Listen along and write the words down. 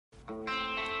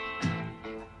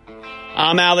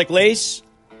I'm Alec Lace.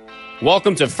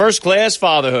 Welcome to First Class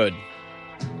Fatherhood.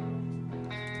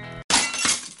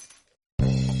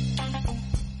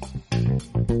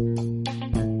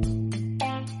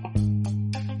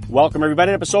 Welcome,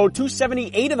 everybody, to episode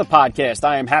 278 of the podcast.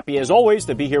 I am happy, as always,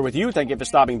 to be here with you. Thank you for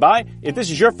stopping by. If this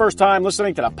is your first time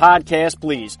listening to the podcast,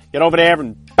 please get over there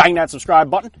and bang that subscribe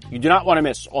button. You do not want to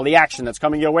miss all the action that's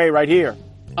coming your way right here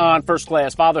on First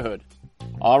Class Fatherhood.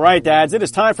 All right, dads, it is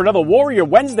time for another Warrior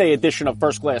Wednesday edition of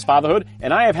First Class Fatherhood,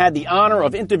 and I have had the honor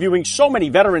of interviewing so many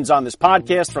veterans on this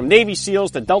podcast, from Navy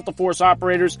SEALs to Delta Force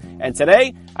operators, and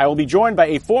today I will be joined by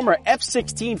a former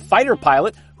F-16 fighter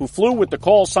pilot who flew with the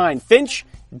call sign Finch.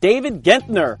 David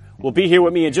Gentner will be here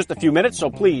with me in just a few minutes,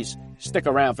 so please stick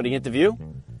around for the interview.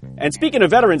 And speaking of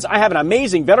veterans, I have an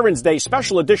amazing Veterans Day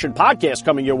special edition podcast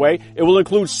coming your way. It will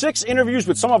include 6 interviews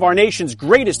with some of our nation's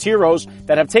greatest heroes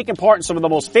that have taken part in some of the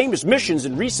most famous missions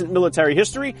in recent military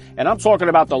history. And I'm talking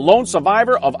about the lone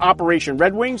survivor of Operation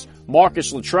Red Wings,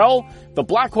 Marcus Luttrell, the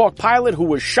Black Hawk pilot who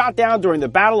was shot down during the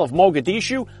Battle of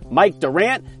Mogadishu, Mike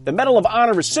Durant, the Medal of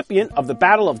Honor recipient of the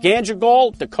Battle of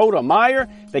Ganjigol, Dakota Meyer,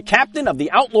 the captain of the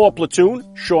Outlaw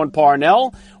Platoon, Sean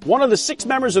Parnell, one of the 6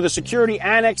 members of the Security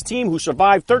Annex team who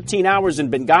survived 13 hours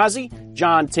in Benghazi,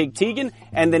 John Tig Teagan,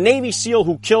 and the Navy SEAL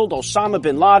who killed Osama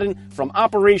bin Laden from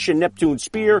Operation Neptune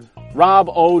Spear, Rob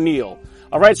O'Neill.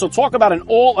 All right, so talk about an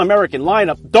all-American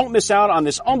lineup. Don't miss out on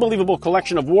this unbelievable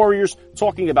collection of warriors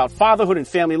talking about fatherhood and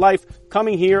family life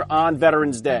coming here on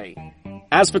Veterans Day.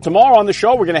 As for tomorrow on the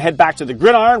show, we're going to head back to the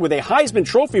gridiron with a Heisman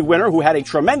Trophy winner who had a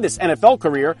tremendous NFL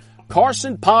career.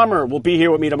 Carson Palmer will be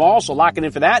here with me tomorrow, so lock it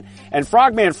in for that. And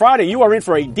Frogman Friday, you are in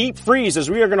for a deep freeze as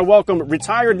we are going to welcome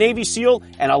retired Navy SEAL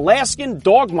and Alaskan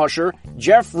dog musher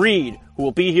Jeff Reed, who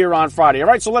will be here on Friday. All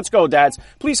right, so let's go, dads.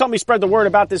 Please help me spread the word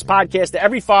about this podcast to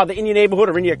every father in your neighborhood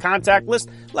or in your contact list.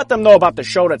 Let them know about the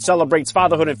show that celebrates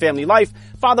fatherhood and family life.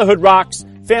 Fatherhood rocks,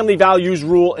 family values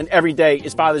rule, and every day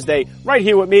is Father's Day right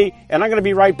here with me. And I'm going to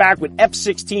be right back with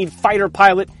F-16 fighter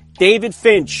pilot David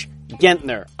Finch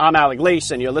Gentner. I'm Alec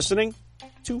Lace, and you're listening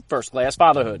to First Class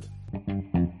Fatherhood.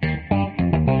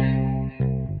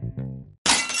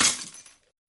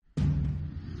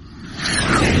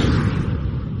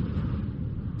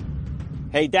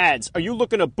 Hey dads, are you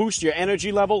looking to boost your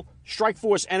energy level?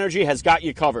 Strikeforce Energy has got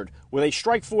you covered. With a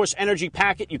Strikeforce Energy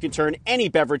packet, you can turn any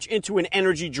beverage into an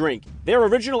energy drink. Their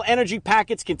original energy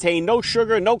packets contain no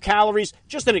sugar, no calories,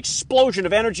 just an explosion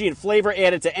of energy and flavor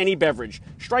added to any beverage.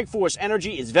 Strikeforce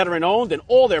Energy is veteran-owned, and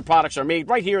all their products are made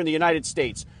right here in the United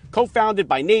States. Co-founded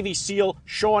by Navy SEAL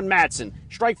Sean Matson,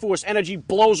 Strikeforce Energy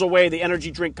blows away the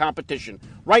energy drink competition.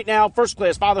 Right now, First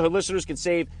Class Fatherhood listeners can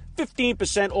save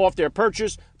 15% off their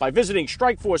purchase by visiting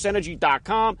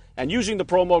StrikeForceEnergy.com and using the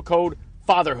promo code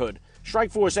FATHERHOOD.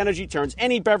 Strikeforce Energy turns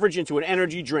any beverage into an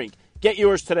energy drink. Get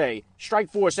yours today.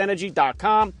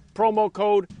 StrikeForceEnergy.com, promo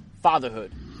code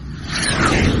FATHERHOOD.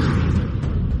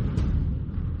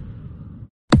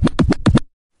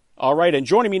 All right, and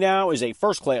joining me now is a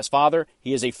first-class father.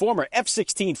 He is a former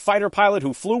F-16 fighter pilot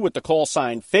who flew with the call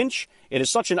sign Finch. It is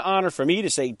such an honor for me to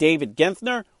say David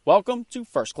Gentner. Welcome to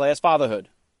First Class Fatherhood.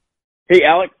 Hey,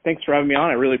 Alec. Thanks for having me on.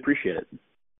 I really appreciate it.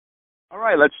 All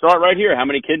right, let's start right here. How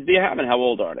many kids do you have, and how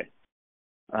old are they?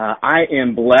 I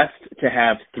am blessed to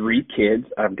have 3 kids.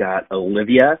 I've got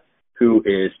Olivia, who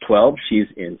is 12. She's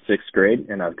in 6th grade.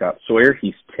 And I've got Sawyer.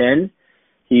 He's 10.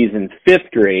 He's in 5th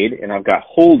grade. And I've got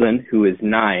Holden, who is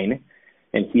 9.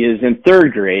 And he is in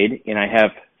 3rd grade. And I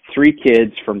have 3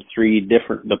 kids from 3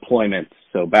 different deployments.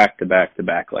 So back to back to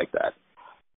back like that.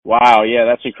 Wow, yeah,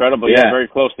 that's incredible. Yeah, very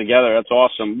close together. That's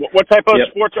awesome. What type of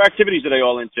sports or activities are they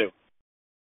all into?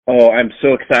 Oh, I'm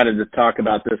so excited to talk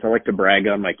about this. I like to brag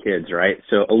on my kids, right?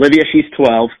 So Olivia, she's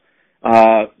 12,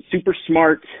 super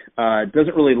smart,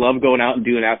 doesn't really love going out and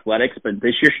doing athletics, but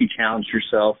this year she challenged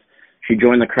herself. She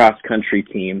joined the cross-country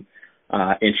team,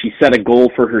 and she set a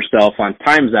goal for herself on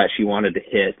times that she wanted to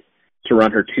hit to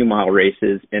run her 2-mile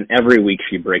races, and every week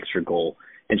she breaks her goal,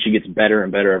 and she gets better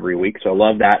and better every week, so I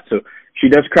love that. So she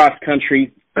does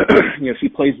cross-country. She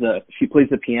plays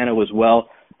the piano as well.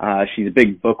 She's a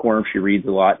big bookworm. She reads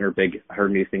a lot, and her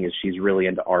new thing is she's really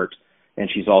into art, and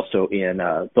she's also in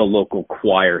the local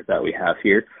choir that we have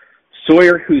here.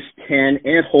 Sawyer, who's 10,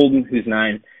 and Holden, who's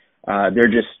 9, they're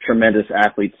just tremendous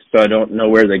athletes, so I don't know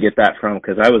where they get that from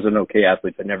because I was an okay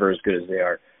athlete, but never as good as they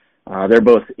are. They're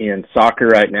both in soccer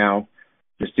right now,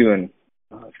 just doing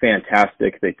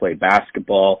fantastic. They play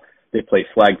basketball. They play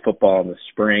flag football in the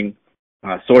spring.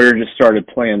 Sawyer just started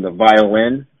playing the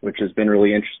violin, which has been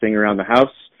really interesting around the house.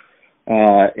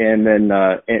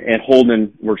 And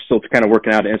Holden, we're still kind of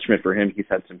working out an instrument for him. He's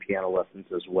had some piano lessons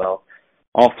as well.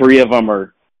 All 3 of them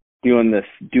are doing this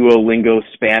Duolingo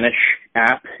Spanish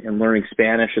app and learning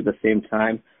Spanish at the same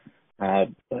time.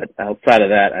 But outside of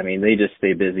that, I mean, they just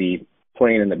stay busy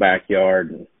playing in the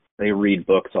backyard, and they read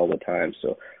books all the time.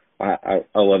 So I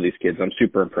love these kids. I'm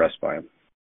super impressed by them.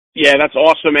 Yeah, that's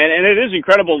awesome, man. And it is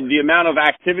incredible the amount of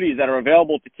activities that are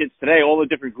available to kids today, all the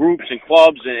different groups and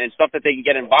clubs and stuff that they can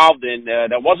get involved in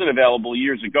that wasn't available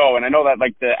years ago. And I know that,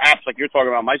 like, the apps like you're talking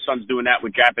about, my son's doing that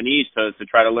with Japanese to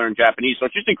try to learn Japanese. So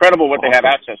it's just incredible what they have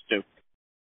access to.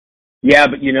 Yeah,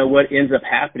 but you know what ends up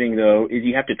happening, though, is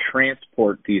you have to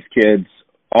transport these kids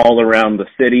all around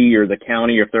the city or the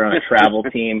county, or if they're on a travel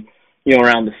team,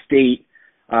 around the state.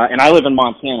 And I live in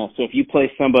Montana, so if you play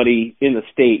somebody in the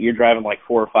state, you're driving like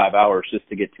 4 or 5 hours just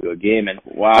to get to a game. And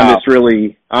wow,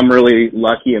 I'm really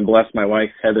lucky and blessed. My wife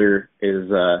Heather is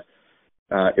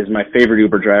my favorite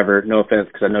Uber driver. No offense,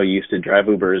 because I know you used to drive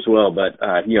Uber as well, but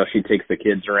she takes the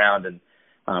kids around, and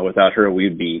without her,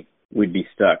 we'd be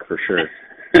stuck for sure.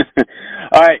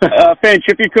 All right, Finch,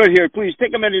 if you could here, please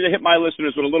take a minute to hit my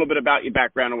listeners with a little bit about your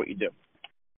background and what you do.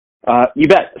 You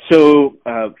bet. So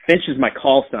Finch is my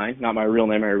call sign, not my real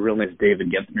name. My real name is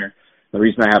David Gepner. The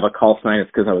reason I have a call sign is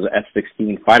because I was an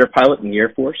F-16 fighter pilot in the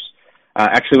Air Force.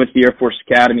 Actually went to the Air Force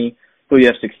Academy, flew the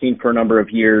F-16 for a number of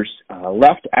years,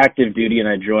 left active duty, and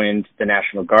I joined the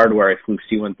National Guard, where I flew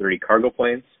C-130 cargo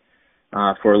planes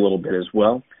for a little bit as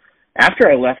well.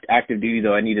 After I left active duty,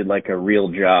 though, I needed like a real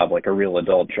job, like a real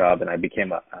adult job, and I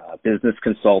became a business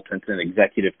consultant, an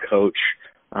executive coach,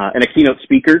 and a keynote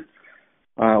speaker.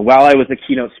 While I was a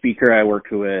keynote speaker, I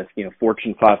worked with,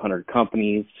 Fortune 500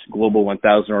 companies, Global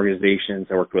 1000 organizations.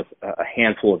 I worked with a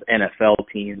handful of NFL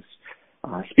teams,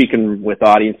 speaking with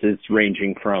audiences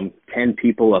ranging from 10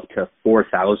 people up to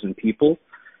 4,000 people,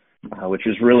 which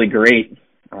is really great.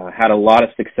 Had a lot of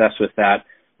success with that,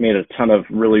 made a ton of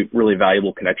really, really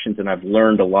valuable connections, and I've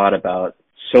learned a lot about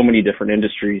so many different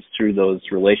industries through those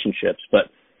relationships.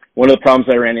 But one of the problems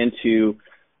I ran into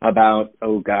about,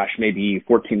 maybe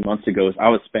 14 months ago is I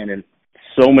was spending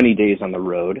so many days on the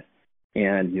road.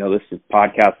 And, this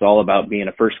podcast is all about being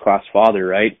a first-class father,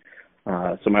 right?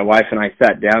 So my wife and I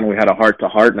sat down, we had a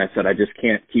heart-to-heart, and I said, I just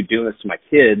can't keep doing this to my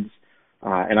kids.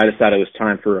 And I decided it was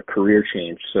time for a career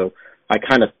change. So I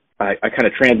kind of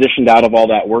transitioned out of all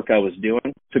that work I was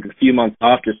doing, took a few months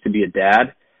off just to be a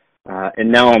dad.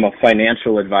 And now I'm a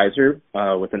financial advisor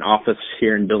with an office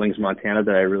here in Billings, Montana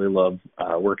that I really love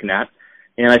working at.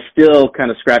 And I still kind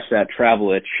of scratch that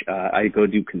travel itch. I go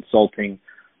do consulting.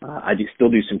 I still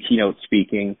do some keynote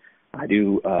speaking. I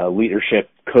do leadership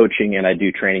coaching, and I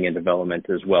do training and development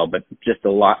as well, but just a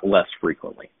lot less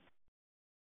frequently.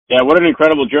 Yeah, what an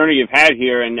incredible journey you've had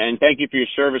here, and thank you for your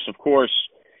service, of course.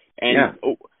 And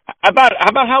yeah. About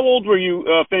how old were you,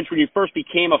 Finch, when you first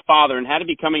became a father, and how did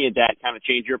becoming a dad kind of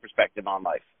change your perspective on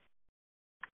life?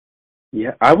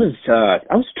 Yeah, I was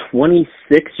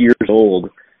 26 years old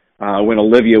when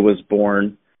Olivia was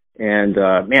born, and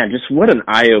just what an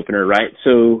eye opener, right?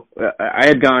 So I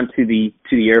had gone to the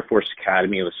Air Force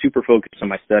Academy. I was super focused on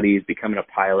my studies, becoming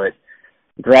a pilot.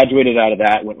 Graduated out of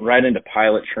that, went right into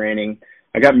pilot training.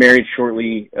 I got married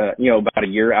shortly, about a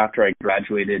year after I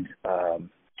graduated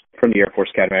from the Air Force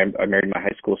Academy. I married my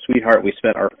high school sweetheart. We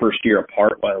spent our first year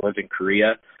apart while I lived in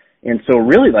Korea. And so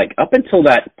really, like, up until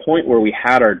that point where we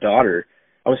had our daughter,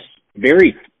 I was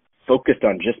very focused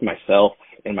on just myself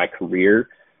and my career.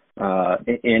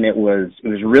 And it was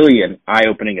really an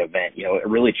eye-opening event. It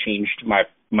really changed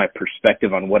my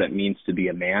perspective on what it means to be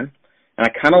a man. And I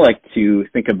kind of like to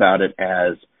think about it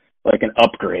as like an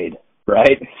upgrade,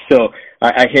 right? So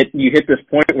you hit this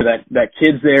point where that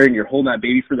kid's there and you're holding that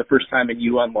baby for the first time, and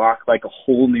you unlock like a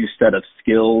whole new set of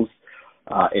skills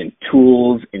and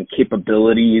tools and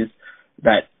capabilities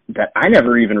that I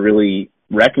never even really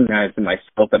recognized in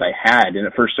myself that I had. And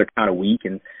at first they're kind of weak,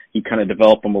 and you kind of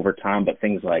develop them over time. But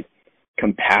things like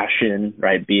compassion,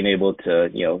 right? Being able to,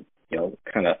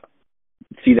 kind of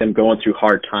see them going through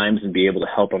hard times and be able to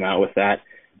help them out with that.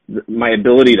 My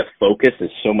ability to focus is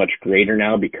so much greater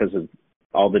now because of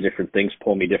all the different things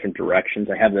pull me different directions.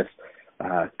 I have this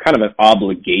kind of an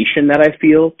obligation that I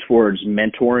feel towards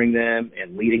mentoring them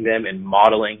and leading them and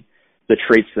modeling the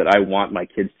traits that I want my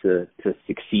kids to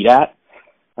succeed at.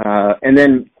 And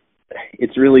then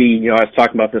it's really, I was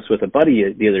talking about this with a buddy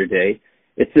the other day.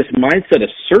 It's this mindset of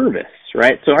service,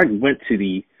 right? So I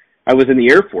was in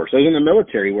the Air Force. I was in the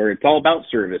military, where it's all about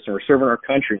service, and we're serving our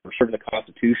country, we're serving the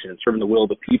Constitution, and serving the will of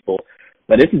the people.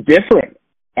 But it's different.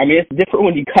 I mean, it's different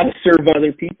when you got to serve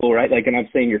other people, right? Like, and I'm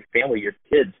saying your family, your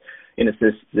kids, and it's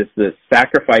this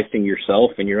sacrificing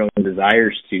yourself and your own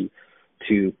desires to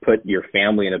put your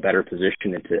family in a better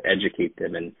position and to educate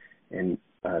them and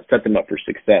set them up for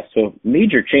success. So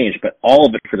major change, but all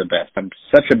of it for the best. I'm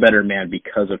such a better man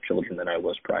because of children than I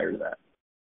was prior to that.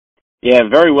 Yeah,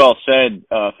 very well said,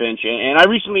 Finch. And I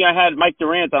had Mike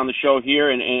Durant on the show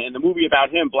here, and the movie about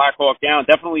him, Black Hawk Down,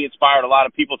 definitely inspired a lot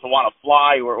of people to want to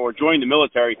fly or join the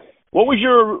military. What was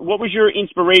your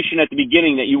inspiration at the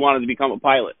beginning that you wanted to become a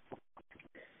pilot?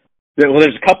 Well,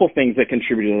 there's a couple things that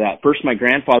contributed to that. First, my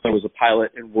grandfather was a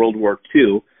pilot in World War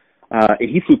II, and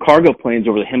he flew cargo planes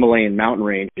over the Himalayan mountain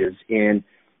ranges, and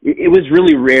it was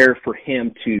really rare for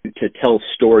him to tell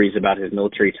stories about his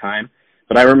military time.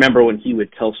 But I remember when he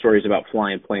would tell stories about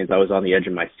flying planes, I was on the edge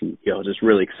of my seat. I was just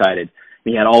really excited.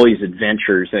 And he had all these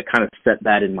adventures that kind of set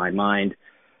that in my mind.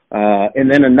 And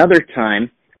then another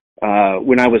time,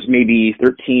 when I was maybe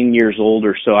 13 years old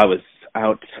or so, I was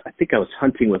out, I think I was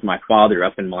hunting with my father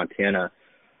up in Montana.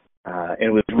 And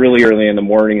it was really early in the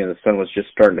morning and the sun was just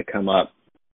starting to come up.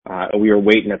 We were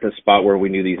waiting at the spot where we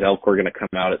knew these elk were going to come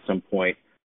out at some point.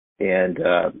 And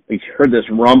we heard this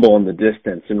rumble in the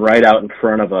distance, and right out in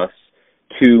front of us,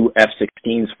 2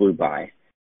 F-16s flew by,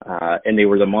 and they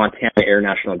were the Montana Air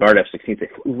National Guard F-16s. They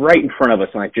flew right in front of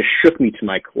us, and it just shook me to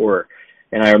my core.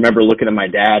 And I remember looking at my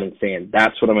dad and saying,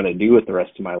 that's what I'm going to do with the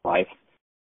rest of my life.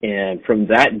 And from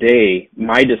that day,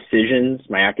 my decisions,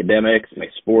 my academics, my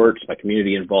sports, my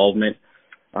community involvement,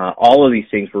 all of these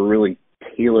things were really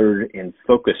tailored and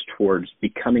focused towards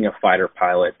becoming a fighter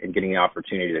pilot and getting the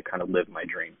opportunity to kind of live my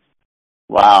dream.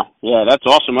 Wow. Yeah, that's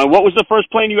awesome. And what was the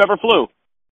first plane you ever flew?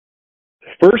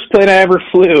 First plane I ever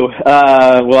flew,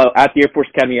 well, at the Air Force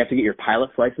Academy, you have to get your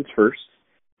pilot's license first.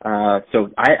 So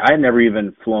I had never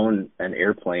even flown an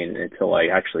airplane until I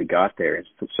actually got there.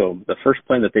 So the first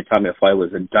plane that they taught me to fly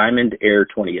was a Diamond Air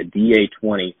 20, a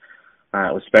DA-20. It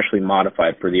was specially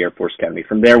modified for the Air Force Academy.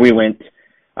 From there,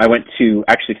 I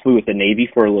actually flew with the Navy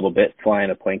for a little bit,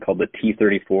 flying a plane called the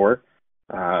T-34,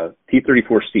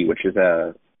 T-34C, which is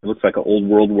it looks like an old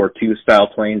World War II style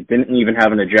plane. Didn't even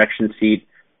have an ejection seat.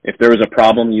 If there was a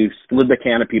problem, you slid the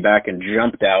canopy back and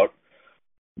jumped out.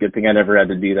 Good thing I never had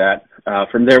to do that.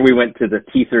 From there, we went to the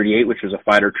T-38, which was a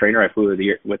fighter trainer. I flew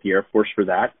with the Air Force for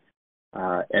that.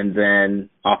 And then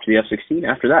off to the F-16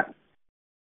 after that.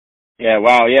 Yeah,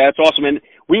 wow. Yeah, that's awesome. And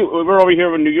we're over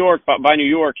here in New York, by New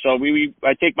York, so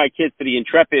I take my kids to the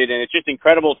Intrepid, and it's just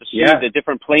incredible to see the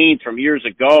different planes from years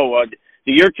ago.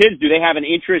 Do your kids, do they have an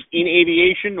interest in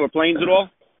aviation or planes at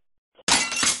all?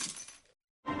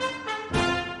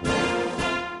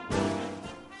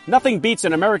 Nothing beats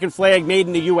an American flag made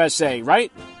in the USA,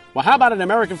 right? Well, how about an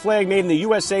American flag made in the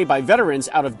USA by veterans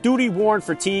out of duty-worn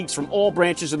fatigues from all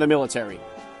branches of the military?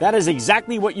 That is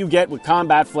exactly what you get with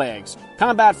Combat Flags.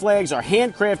 Combat Flags are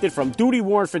handcrafted from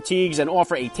duty-worn fatigues and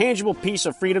offer a tangible piece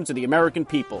of freedom to the American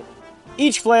people.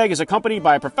 Each flag is accompanied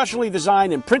by a professionally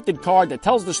designed and printed card that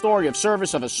tells the story of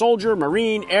service of a soldier,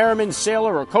 marine, airman,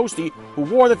 sailor, or coastie who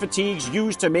wore the fatigues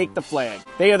used to make the flag.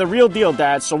 They are the real deal,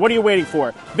 Dad, so what are you waiting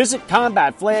for? Visit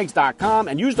combatflags.com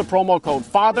and use the promo code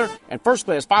FATHER, and First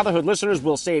Class Fatherhood listeners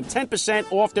will save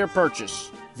 10% off their purchase.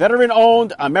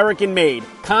 Veteran-owned, American-made.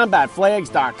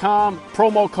 Combatflags.com,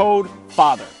 promo code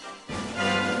FATHER.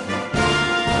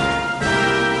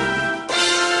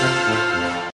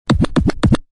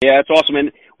 Yeah, that's awesome.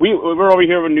 And we're over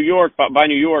here in New York, by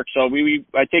New York, so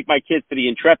I take my kids to the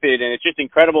Intrepid, and it's just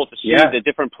incredible to see the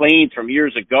different planes from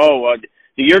years ago.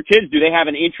 Do your kids, do they have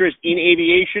an interest in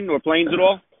aviation or planes at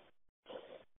all?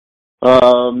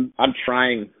 I'm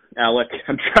trying, Alec.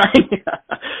 I'm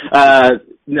trying.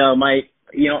 No,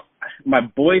 my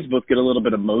boys both get a little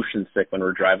bit of motion sick when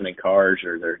we're driving in cars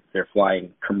or they're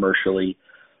flying commercially.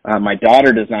 My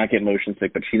daughter does not get motion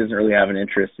sick, but she doesn't really have an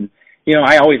interest. And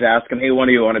I always ask them, hey, what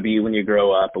do you want to be when you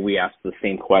grow up? And we ask the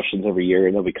same questions every year,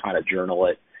 and then we kind of journal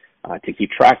it to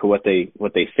keep track of what they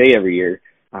say every year.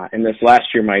 And this last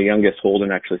year, my youngest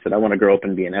Holden actually said, I want to grow up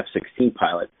and be an F-16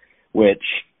 pilot, which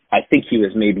I think he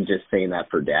was maybe just saying that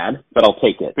for Dad, but I'll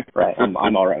take it. Right, I'm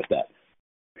all right with that.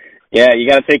 Yeah, you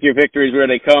got to take your victories where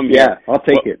they come. Yeah, I'll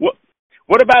take it.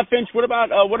 What about, Finch? What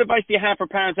advice do you have for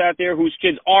parents out there whose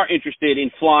kids are interested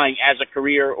in flying as a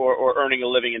career or earning a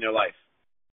living in their life?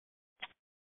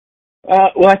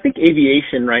 Well, I think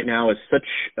aviation right now is such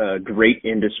a great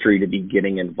industry to be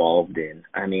getting involved in.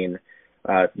 I mean,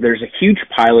 there's a huge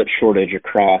pilot shortage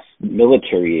across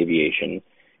military aviation,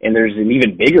 and there's an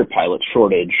even bigger pilot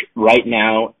shortage right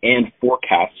now and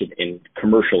forecasted in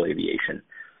commercial aviation.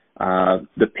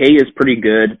 The pay is pretty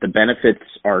good. The benefits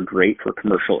are great for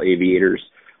commercial aviators.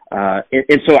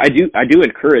 And so I do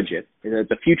encourage it.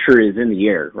 The future is in the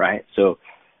air, right? So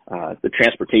the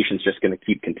transportation is just going to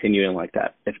keep continuing like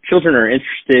that. If children are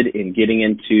interested in getting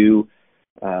into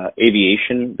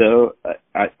Aviation, though,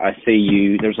 I say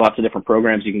there's lots of different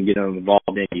programs you can get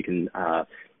involved in. You can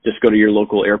just go to your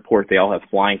local airport. They all have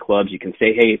flying clubs. You can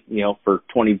say, hey, for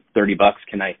 $20-$30,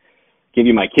 can I give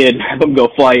you my kid, have them go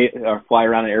fly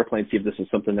around an airplane, see if this is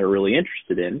something they're really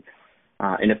interested in.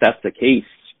 And if that's the case,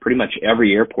 pretty much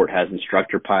every airport has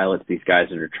instructor pilots, these guys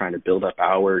that are trying to build up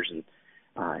hours. And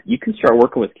you can start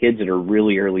working with kids at a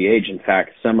really early age. In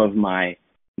fact, some of my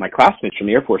classmates from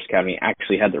the Air Force Academy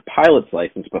actually had their pilot's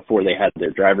license before they had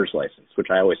their driver's license, which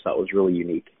I always thought was really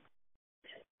unique.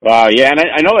 Wow, yeah, and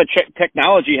I know that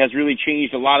technology has really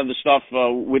changed a lot of the stuff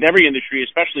with every industry,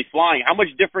 especially flying. How much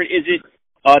different is it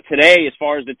today as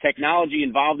far as the technology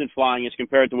involved in flying as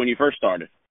compared to when you first started?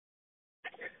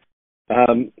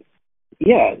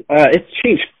 It's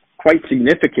changed quite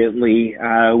significantly.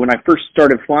 When I first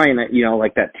started flying,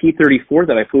 like that T-34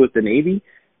 that I flew with the Navy,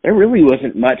 there really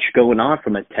wasn't much going on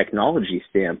from a technology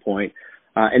standpoint.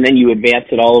 And then you advance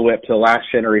it all the way up to the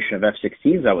last generation of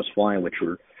F-16s I was flying, which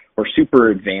were super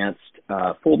advanced,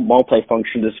 full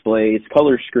multifunction displays,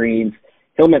 color screens,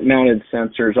 helmet-mounted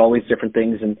sensors, all these different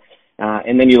things. And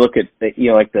then you look at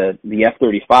the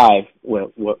F-35.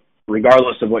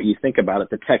 Regardless of what you think about it,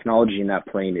 the technology in that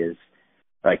plane is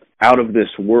like out of this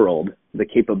world. The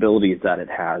capabilities that it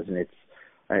has, and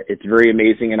it's very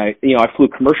amazing. And I flew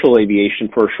commercial aviation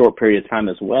for a short period of time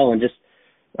as well, and just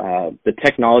the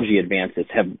technology advances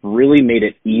have really made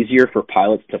it easier for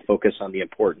pilots to focus on the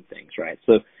important things, right?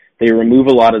 So they remove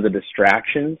a lot of the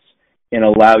distractions and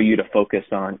allow you to focus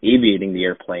on aviating the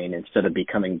airplane instead of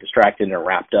becoming distracted and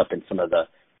wrapped up in some of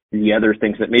the other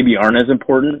things that maybe aren't as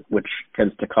important, which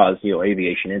tends to cause,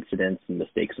 aviation incidents and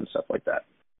mistakes and stuff like that.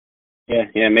 Yeah,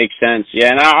 it makes sense.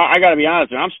 Yeah, and I got to be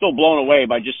honest, I'm still blown away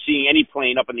by just seeing any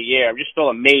plane up in the air. I'm just still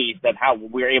amazed at how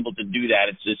we're able to do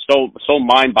that. It's so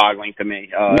mind-boggling to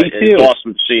me. Me too. It's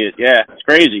awesome to see it. Yeah, it's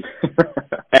crazy.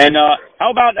 And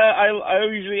how about I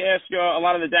usually ask a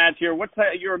lot of the dads here,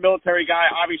 you're a military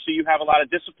guy. Obviously, you have a lot of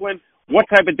discipline. What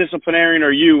type of disciplinarian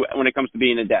are you when it comes to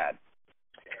being a dad?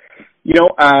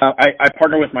 I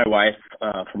partner with my wife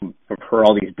for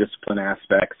all these discipline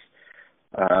aspects.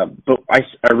 But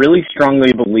I really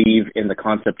strongly believe in the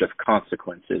concept of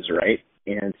consequences, right?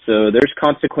 And so there's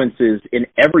consequences in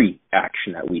every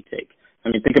action that we take. I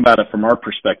mean, think about it from our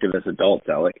perspective as adults,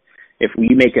 Alec. If we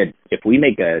make a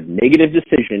negative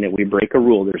decision and we break a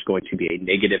rule, there's going to be a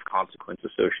negative consequence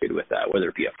associated with that, whether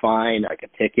it be a fine, like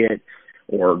a ticket,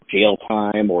 or jail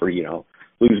time, or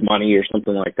lose money or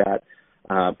something like that.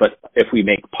 But if we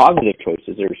make positive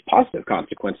choices, there's positive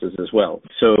consequences as well.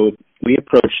 So we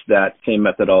approach that same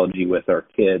methodology with our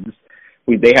kids.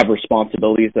 They have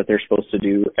responsibilities that they're supposed to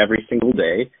do every single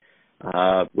day,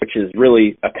 which is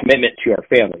really a commitment to our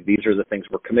family. These are the things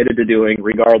we're committed to doing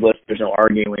regardless. There's no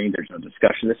arguing. There's no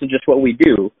discussion. This is just what we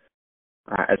do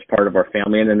as part of our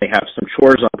family. And then they have some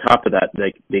chores on top of that.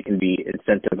 They can be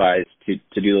incentivized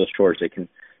to do those chores. They can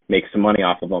make some money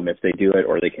off of them if they do it,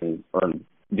 or they can earn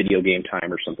video game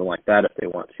time or something like that if they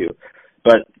want to.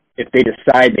 But if they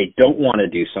decide they don't want to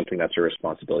do something that's a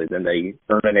responsibility, then they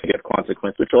earn a negative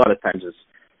consequence, which a lot of times is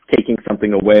taking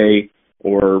something away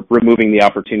or removing the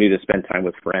opportunity to spend time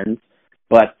with friends.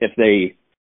 But if they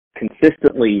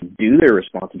consistently do their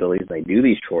responsibilities, they do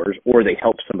these chores, or they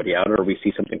help somebody out, or we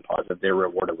see something positive, they're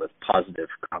rewarded with positive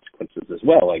consequences as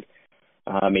well. Like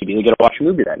maybe they get to watch a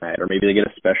movie that night, or maybe they get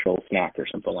a special snack or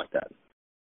something like that.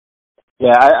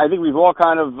 Yeah, I think we've all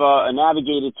kind of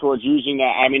navigated towards using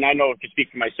that. I mean, I know to speak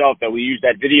for myself that we use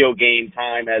that video game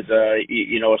time as a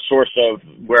source of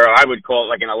where I would call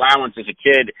it like an allowance as a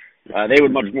kid. They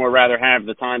would much more rather have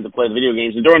the time to play the video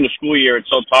games. And during the school year, it's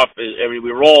so tough. I mean,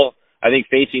 we were all, I think,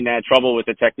 facing that trouble with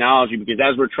the technology because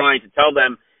as we're trying to tell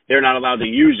them they're not allowed to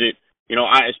use it,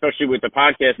 especially with the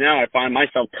podcast now, I find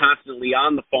myself constantly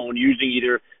on the phone using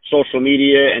either social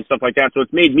media and stuff like that. So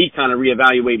it's made me kind of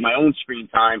reevaluate my own screen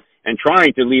time and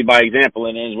trying to lead by example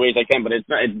in as ways I can, but it's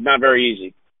not very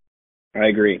easy. I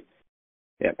agree.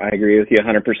 Yeah, I agree with you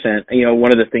 100%.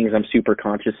 One of the things I'm super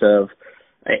conscious of,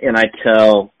 and I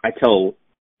tell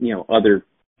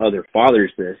other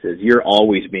fathers this, is you're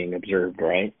always being observed,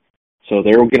 right? So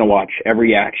they're going to watch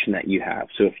every action that you have.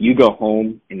 So if you go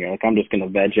home and you're like, I'm just going to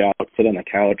veg out, sit on the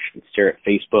couch and stare at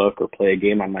Facebook or play a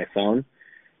game on my phone,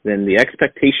 then the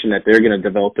expectation that they're going to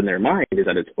develop in their mind is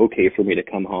that it's okay for me to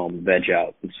come home, veg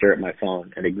out, and stare at my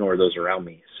phone and ignore those around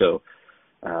me. So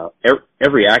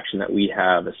every action that we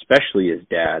have, especially as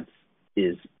dads,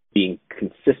 is being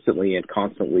consistently and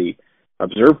constantly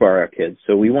observed by our kids.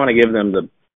 So we want to give them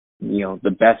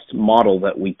the best model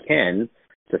that we can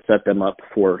to set them up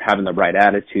for having the right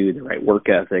attitude, the right work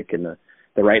ethic, and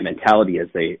the right mentality as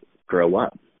they grow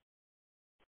up.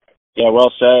 Yeah,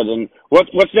 well said. And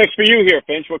what's next for you here,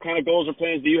 Finch? What kind of goals or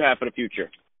plans do you have for the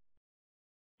future?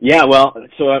 Yeah, well,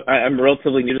 so I'm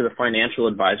relatively new to the financial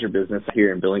advisor business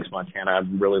here in Billings, Montana.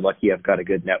 I'm really lucky. I've got a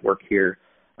good network here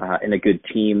and a good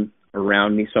team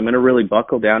around me. So I'm going to really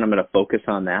buckle down. I'm going to focus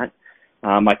on that.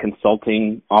 My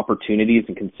consulting opportunities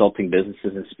and consulting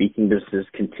businesses and speaking businesses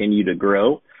continue to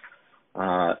grow.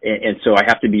 And so I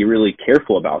have to be really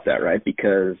careful about that, right?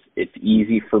 Because it's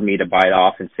easy for me to bite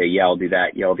off and say, yeah, I'll do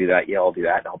that. Yeah, I'll do that. Yeah, I'll do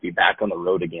that. And I'll be back on the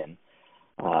road again.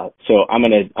 So I'm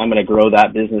gonna grow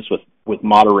that business with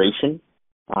moderation,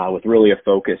 with really a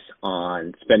focus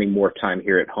on spending more time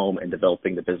here at home and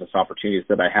developing the business opportunities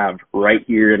that I have right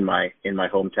here in my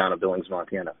hometown of Billings,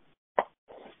 Montana.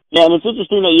 Yeah, and it's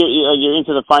interesting that you're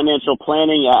into the financial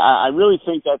planning. I really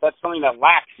think that that's something that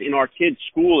lacks in our kids'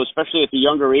 school, especially at the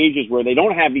younger ages where they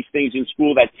don't have these things in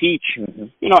school that teach,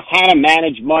 how to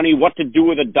manage money, what to do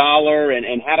with a dollar,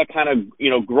 and how to kind of,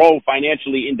 grow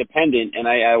financially independent. And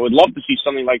I would love to see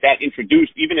something like that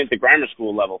introduced even at the grammar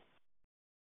school level.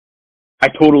 I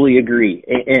totally agree.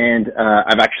 And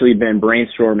I've actually been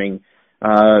brainstorming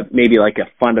maybe like a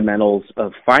fundamentals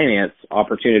of finance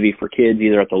opportunity for kids,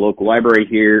 either at the local library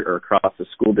here or across the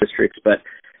school districts. But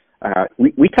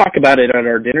we talk about it at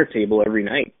our dinner table every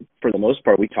night. For the most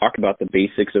part, we talk about the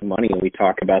basics of money, and we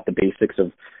talk about the basics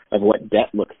of what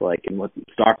debt looks like and what the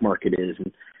stock market is.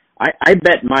 And I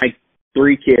bet my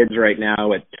 3 kids right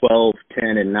now at 12,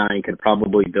 10, and 9 could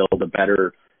probably build a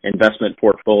better investment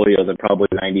portfolio than probably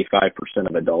 95%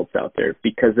 of adults out there,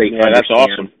 because they understand that's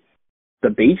awesome. The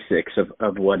basics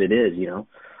of what it is,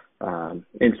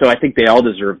 and so I think they all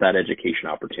deserve that education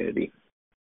opportunity.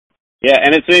 Yeah,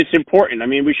 and it's important. I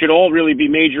mean, we should all really be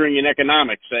majoring in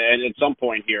economics at some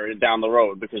point here down the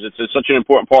road, because it's such an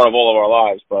important part of all of our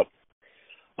lives. But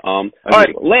all right,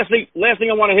 last thing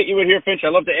I want to hit you with here, Finch. I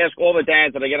love to ask all the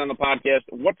dads that I get on the podcast,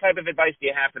 what type of advice do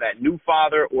you have for that new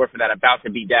father or for that about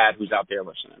to be dad who's out there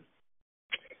listening?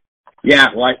 Yeah,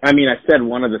 well, I said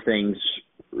one of the things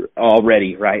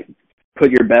already, right? Put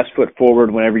your best foot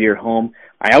forward whenever you're home.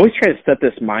 I always try to set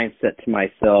this mindset to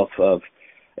myself of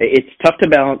it's tough to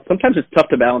balance. Sometimes it's tough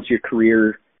to balance your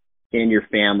career and your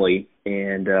family.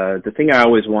 And the thing I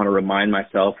always want to remind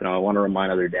myself, and I want to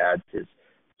remind other dads, is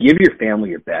give your family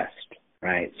your best,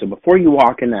 right? So before you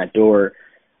walk in that door,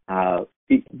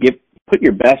 put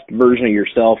your best version of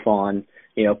yourself on,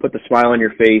 put the smile on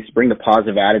your face, bring the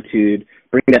positive attitude,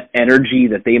 bring that energy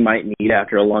that they might need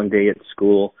after a long day at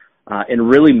school. And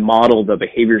really model the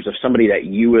behaviors of somebody that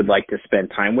you would like to spend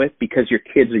time with, because your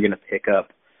kids are going to pick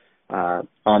up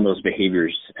on those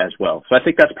behaviors as well. So I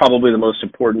think that's probably the most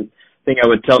important thing I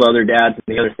would tell the other dads.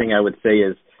 And the other thing I would say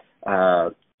is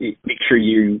make sure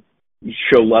you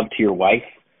show love to your wife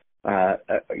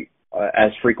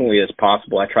as frequently as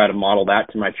possible. I try to model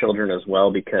that to my children as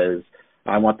well, because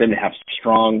I want them to have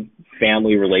strong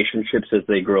family relationships as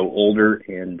they grow older.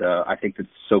 And I think it's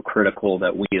so critical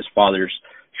that we as fathers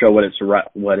show what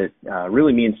it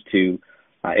really means to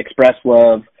express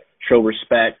love, show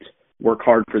respect, work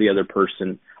hard for the other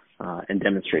person, and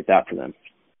demonstrate that for them.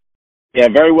 Yeah,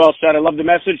 very well said. I love the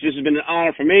message. This has been an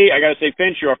honor for me. I got to say,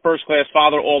 Finch, you're a first-class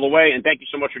father all the way, and thank you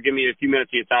so much for giving me a few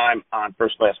minutes of your time on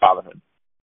First-Class Fatherhood.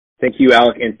 Thank you,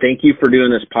 Alec, and thank you for doing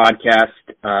this podcast.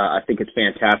 I think it's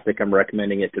fantastic. I'm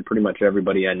recommending it to pretty much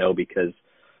everybody I know, because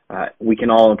we can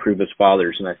all improve as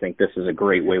fathers, and I think this is a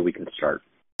great way we can start.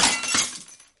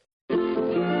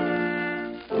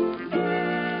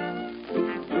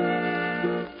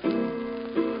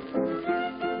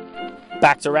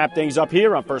 Back to wrap things up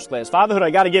here on First Class Fatherhood. I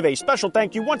got to give a special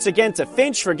thank you once again to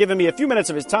Finch for giving me a few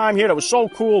minutes of his time here. That was so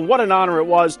cool. What an honor it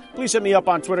was. Please hit me up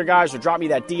on Twitter, guys, or drop me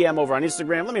that DM over on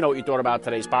Instagram. Let me know what you thought about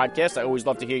today's podcast. I always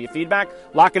love to hear your feedback.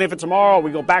 Lock it in for tomorrow. We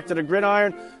go back to the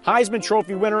gridiron. Heisman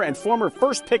Trophy winner and former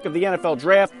first pick of the NFL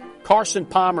draft, Carson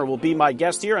Palmer, will be my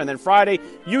guest here. And then Friday,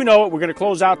 you know it, we're going to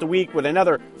close out the week with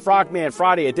another Frogman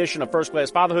Friday edition of First Class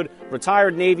Fatherhood.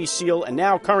 Retired Navy SEAL and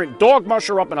now current dog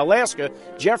musher up in Alaska,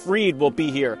 Jeff Reed, will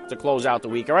be here to close out the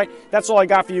week. All right, that's all I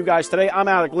got for you guys today. I'm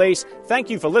Alec Lace.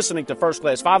 Thank you for listening to First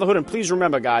Class Fatherhood. And please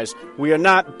remember, guys, we are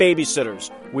not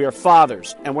babysitters. We are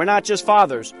fathers. And we're not just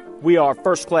fathers. We are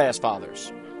first-class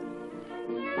fathers.